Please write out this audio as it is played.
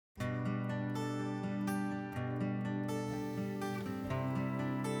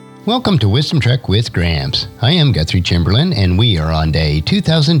Welcome to Wisdom Trek with Gramps. I am Guthrie Chamberlain, and we are on day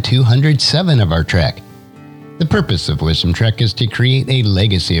 2207 of our trek. The purpose of Wisdom Trek is to create a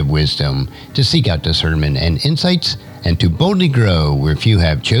legacy of wisdom, to seek out discernment and insights, and to boldly grow where few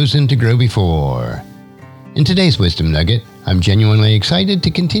have chosen to grow before. In today's Wisdom Nugget, I'm genuinely excited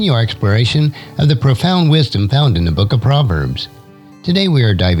to continue our exploration of the profound wisdom found in the book of Proverbs. Today we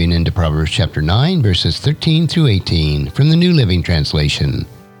are diving into Proverbs chapter 9, verses 13 through 18 from the New Living Translation.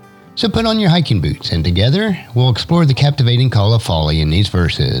 So put on your hiking boots, and together we'll explore the captivating call of folly in these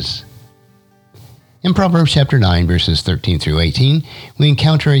verses. In Proverbs chapter 9, verses 13 through 18, we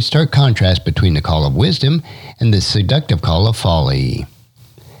encounter a stark contrast between the call of wisdom and the seductive call of folly.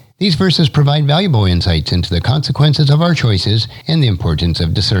 These verses provide valuable insights into the consequences of our choices and the importance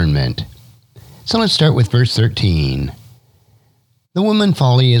of discernment. So let's start with verse 13. The woman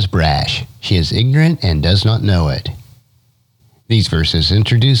Folly is brash. She is ignorant and does not know it. These verses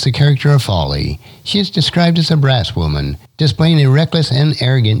introduce the character of Folly. She is described as a brash woman, displaying a reckless and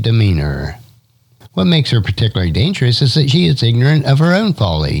arrogant demeanor. What makes her particularly dangerous is that she is ignorant of her own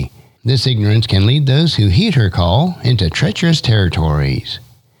folly. This ignorance can lead those who heed her call into treacherous territories.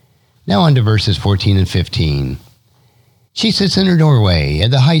 Now on to verses 14 and 15. She sits in her doorway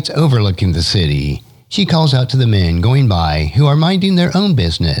at the heights overlooking the city. She calls out to the men going by who are minding their own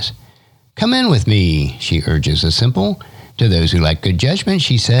business. "Come in with me," she urges the simple. To those who lack good judgment,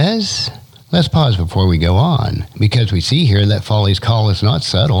 she says. Let's pause before we go on, because we see here that Folly's call is not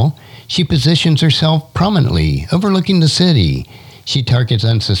subtle. She positions herself prominently, overlooking the city. She targets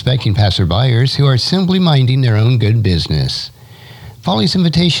unsuspecting passerbyers who are simply minding their own good business. Folly's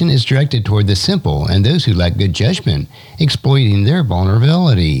invitation is directed toward the simple and those who lack good judgment, exploiting their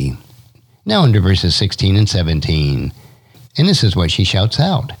vulnerability. Now into verses 16 and 17. And this is what she shouts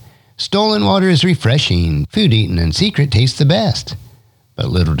out. "Stolen water is refreshing. Food eaten in secret tastes the best."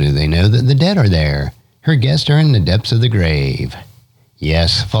 But little do they know that the dead are there. Her guests are in the depths of the grave.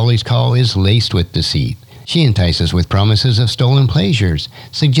 Yes, Folly's call is laced with deceit. She entices with promises of stolen pleasures,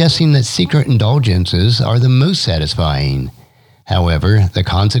 suggesting that secret indulgences are the most satisfying. However, the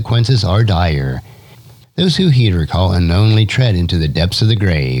consequences are dire. Those who heed her call unknowingly tread into the depths of the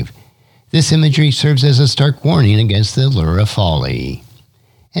grave. This imagery serves as a stark warning against the allure of folly.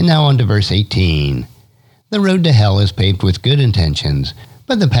 And now on to verse 18. The road to hell is paved with good intentions,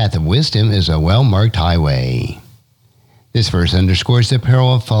 but the path of wisdom is a well-marked highway. This verse underscores the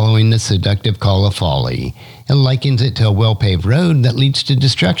peril of following the seductive call of folly and likens it to a well-paved road that leads to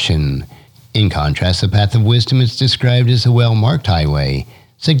destruction. In contrast, the path of wisdom is described as a well-marked highway,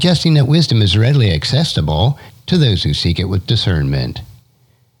 suggesting that wisdom is readily accessible to those who seek it with discernment.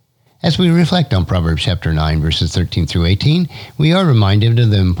 As we reflect on Proverbs chapter 9, verses 13 through 18, we are reminded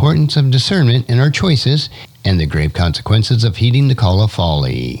of the importance of discernment in our choices and the grave consequences of heeding the call of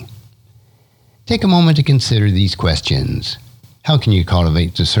folly. Take a moment to consider these questions. How can you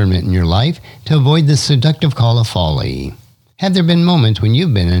cultivate discernment in your life to avoid the seductive call of folly? Have there been moments when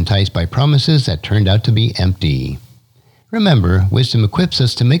you've been enticed by promises that turned out to be empty? Remember, wisdom equips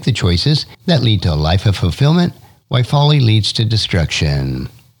us to make the choices that lead to a life of fulfillment, while folly leads to destruction.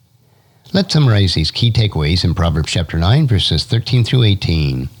 Let's summarize these key takeaways in Proverbs chapter 9, verses 13 through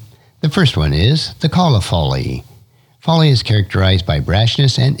 18. The first one is the call of folly. Folly is characterized by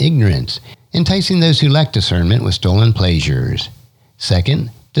brashness and ignorance, enticing those who lack discernment with stolen pleasures. Second,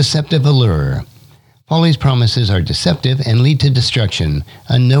 deceptive allure. Folly's promises are deceptive and lead to destruction,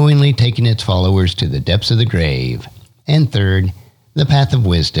 unknowingly taking its followers to the depths of the grave. And third, the path of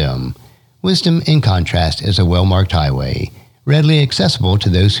wisdom. Wisdom, in contrast, is a well-marked highway, readily accessible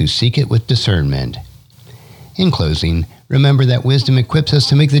to those who seek it with discernment. In closing, remember that wisdom equips us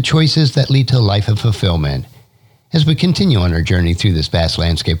to make the choices that lead to a life of fulfillment. As we continue on our journey through this vast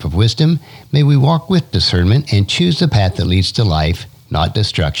landscape of wisdom, may we walk with discernment and choose the path that leads to life, not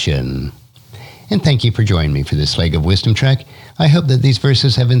destruction. And thank you for joining me for this leg of Wisdom Trek. I hope that these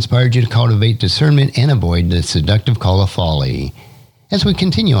verses have inspired you to cultivate discernment and avoid the seductive call of folly. As we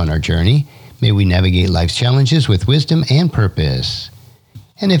continue on our journey, may we navigate life's challenges with wisdom and purpose.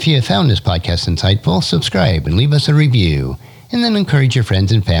 And if you have found this podcast insightful, subscribe and leave us a review, and then encourage your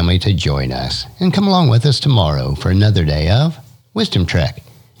friends and family to join us and come along with us tomorrow for another day of Wisdom Trek,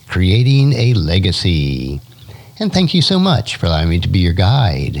 creating a legacy. And thank you so much for allowing me to be your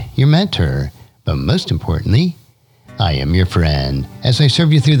guide, your mentor, but most importantly, I am your friend as I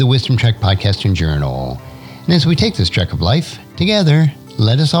serve you through the Wisdom Trek podcast and journal. And as we take this trek of life together,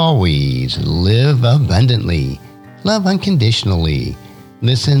 let us always live abundantly, love unconditionally,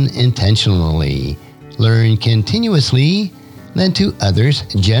 listen intentionally, learn continuously, lend to others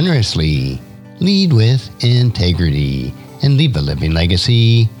generously, lead with integrity, and leave a living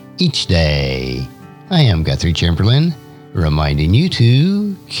legacy each day. I am Guthrie Chamberlain, reminding you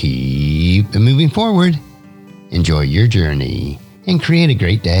to keep moving forward. Enjoy your journey and create a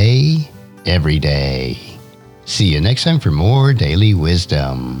great day every day. See you next time for more daily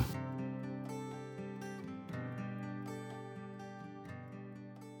wisdom.